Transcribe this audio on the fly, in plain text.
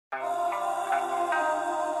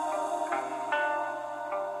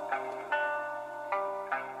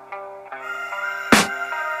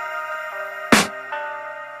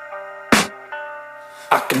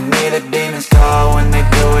can hear the demons call when they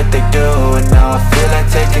do what they do. And now I feel like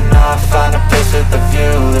taking off, find a place with a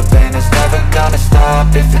view. The pain is never gonna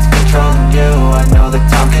stop if it's controlling you. I know that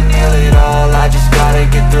time can heal it all, I just gotta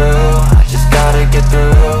get through. I just gotta get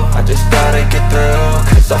through, I just gotta get through.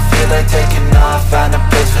 Cause I feel like taking off, find a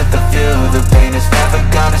place with a view. The pain is never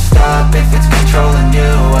gonna stop if it's controlling you.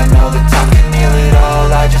 I know that time can heal it all,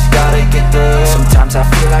 I just gotta get through. Sometimes I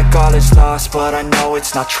feel like all is lost, but I know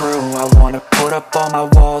it's not true. I wanna put up all my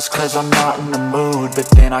walls cause I'm not in the mood, but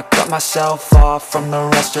then I cut myself off from the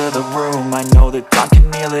rest of the room. I know that time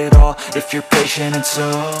can heal it all if you're patient and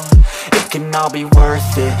soon it can all be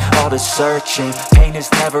worth it, all the searching. Pain is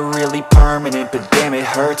never really permanent, but damn it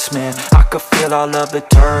hurts, man. I could feel all of the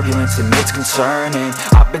turbulence and it's concerning.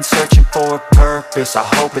 I've been searching for a purpose, I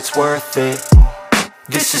hope it's worth it.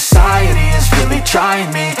 This society is really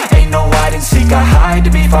trying me. Ain't no hide and seek, I hide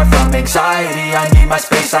to be far from anxiety. I need my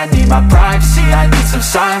space, I need my privacy. I need some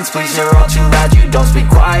silence, please, you're all too loud. You don't speak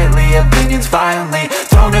quietly, opinions violently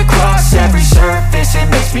thrown across every surface. It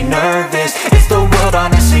makes me nervous, it's the world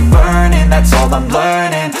honestly burning. That's all I'm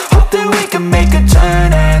learning, hope that we can make a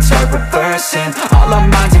turn and start reversing. All our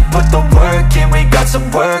minds and put the work in, we got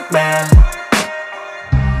some work, man.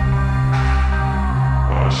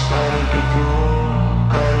 I started to grow.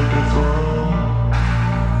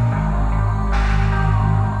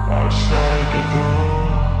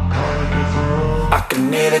 I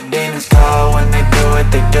can hear the demons call when they do what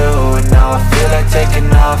they do. And now I feel like taking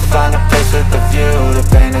off, find a place with a view. The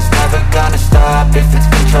pain is never gonna stop if it's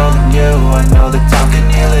controlling you. I know that time can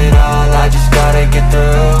heal it all, I just gotta get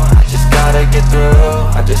through. I just gotta get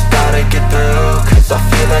through, I just gotta get through. Cause I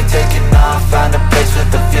feel like taking off, find a place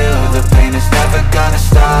with a view. The pain is never gonna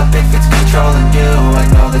stop if it's controlling you. I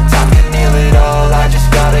know that time can heal it all, I just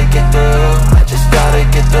gotta get through. I just gotta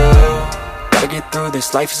get through. Gotta get through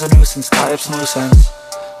this, life is a nuisance, tie up some loose ends.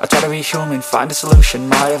 I try to be human, find a solution,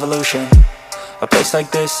 my evolution. A place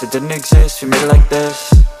like this, it didn't exist, we made it like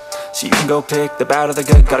this. So you can go pick the bad or the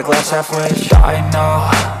good, got a glass half wish. I know,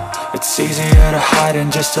 it's easier to hide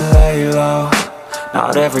than just to lay low.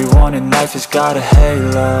 Not everyone in life has got a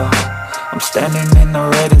halo. I'm standing in the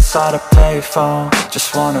red inside a payphone,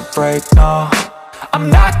 just wanna break, no. I'm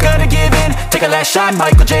not gonna give in, take a last shot,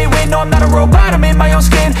 Michael J. Win. No, I'm not a robot, I'm in my own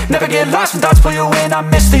skin. Never get lost when thoughts pull you in. I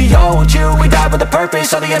miss the old you, we died with a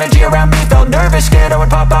purpose. All the energy around me felt nervous, scared I would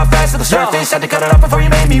pop off fast to the surface. Had to cut it off before you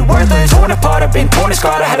made me worthless. Torn apart, I've been torn and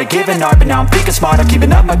scarred. I had a given art, but now I'm thinking smart. I'm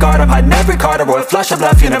keeping up my guard, I'm hiding every card. A royal flush of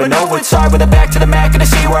left, you never know what's hard. With a back to the mat, gonna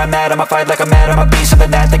see where I'm at. I'ma fight like I'm mad, I'ma be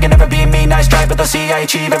something that they can never be me. Nice try, but they'll see I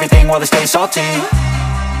achieve everything while they stay salty.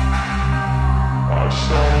 I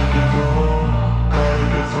started to go.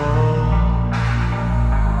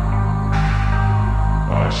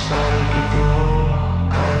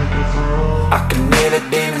 I can hear the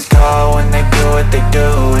demons call when they do what they do.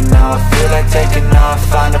 And now I feel like taking off,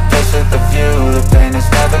 find a place with a view. The pain is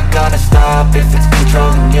never gonna stop if it's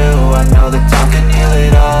controlling you. I know that time can heal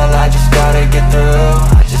it all.